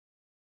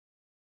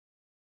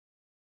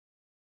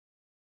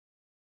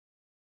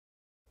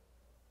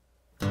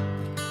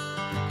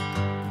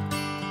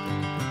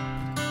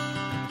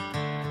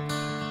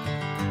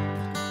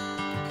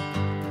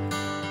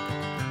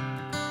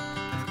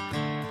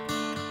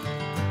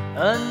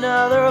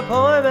Another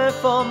appointment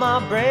for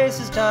my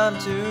braces, time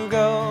to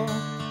go.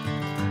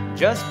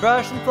 Just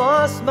brush and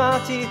floss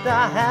my teeth,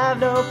 I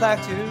have no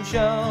plaque to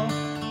show.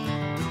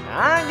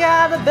 I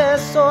got the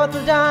best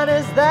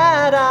orthodontist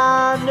that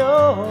I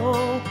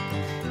know.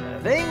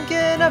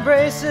 Thinking of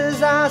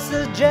braces, I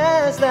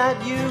suggest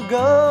that you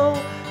go.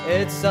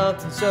 It's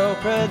something so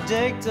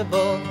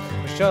predictable,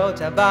 with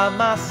Showtime by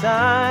my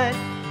side.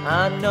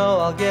 I know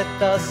I'll get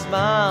the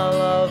smile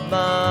of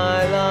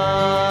my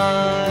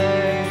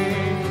life.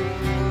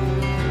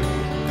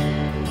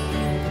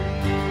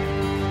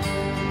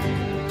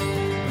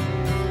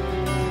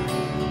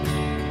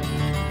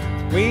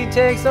 We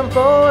take some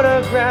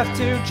photographs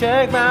to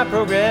check my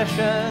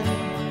progression.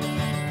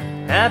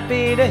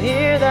 Happy to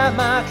hear that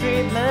my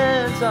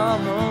treatment's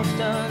almost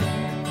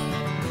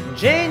done.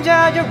 Change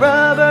out your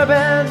rubber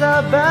bands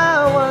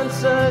about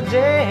once a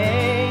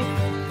day.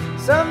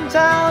 Some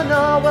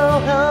Tylenol will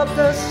help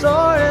the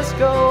soreness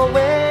go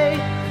away.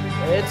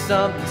 It's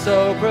something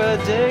so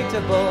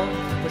predictable,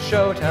 with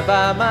Showtime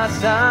by my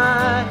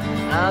side.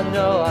 I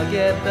know I'll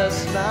get the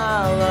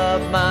smile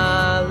of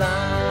my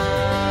life.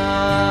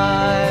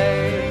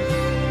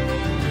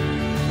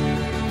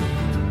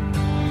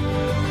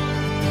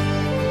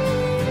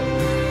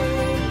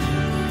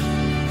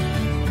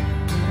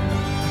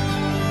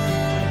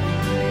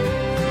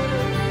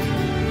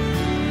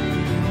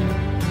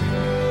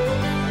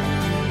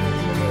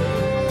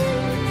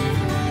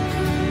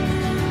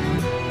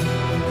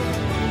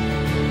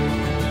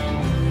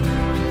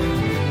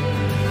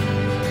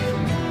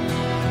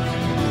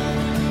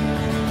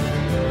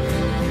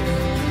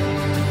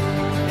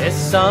 It's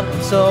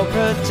something so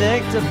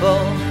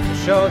predictable,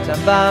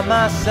 Showtime by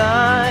my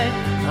side.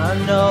 I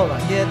know I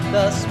get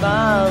the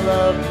smile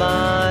of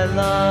my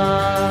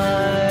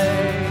life.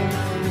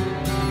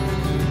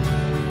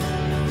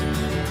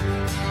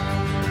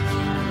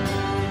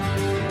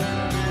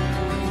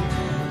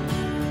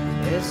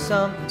 It's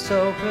something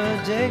so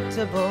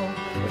predictable,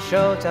 with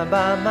Showtime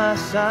by my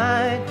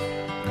side.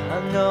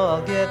 I know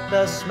I'll get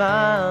the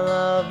smile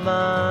of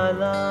my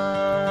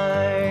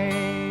life.